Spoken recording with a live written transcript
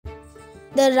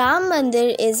The Ram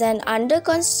Mandir is an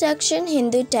under-construction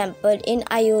Hindu temple in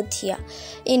Ayodhya,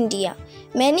 India.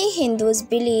 Many Hindus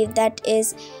believe that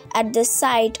is at the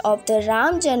site of the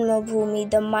Ram Janmabhoomi,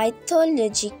 the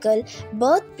mythological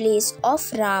birthplace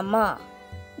of Rama.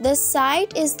 The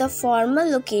site is the former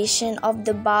location of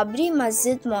the Babri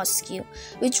Masjid Mosque,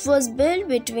 which was built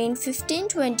between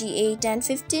 1528 and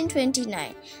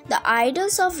 1529. The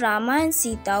idols of Rama and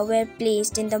Sita were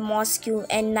placed in the mosque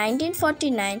in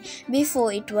 1949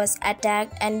 before it was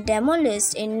attacked and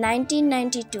demolished in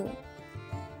 1992.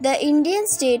 The Indian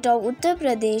state of Uttar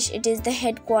Pradesh, it is the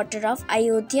headquarters of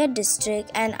Ayodhya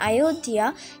district and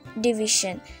Ayodhya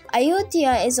division.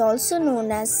 Ayodhya is also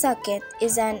known as Saket,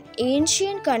 is an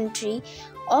ancient country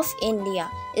of India,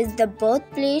 is the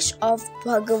birthplace of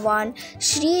Bhagavan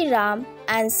Sri Ram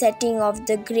and setting of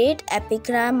the great epic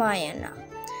Ramayana.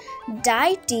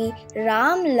 Deity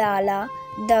Ram Lala,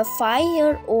 the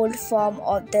 5-year-old form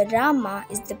of the Rama,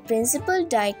 is the principal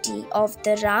deity of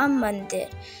the Ram Mandir.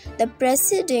 The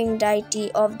presiding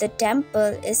deity of the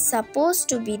temple is supposed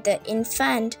to be the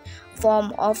infant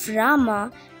form of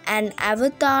Rama, an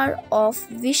avatar of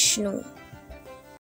Vishnu.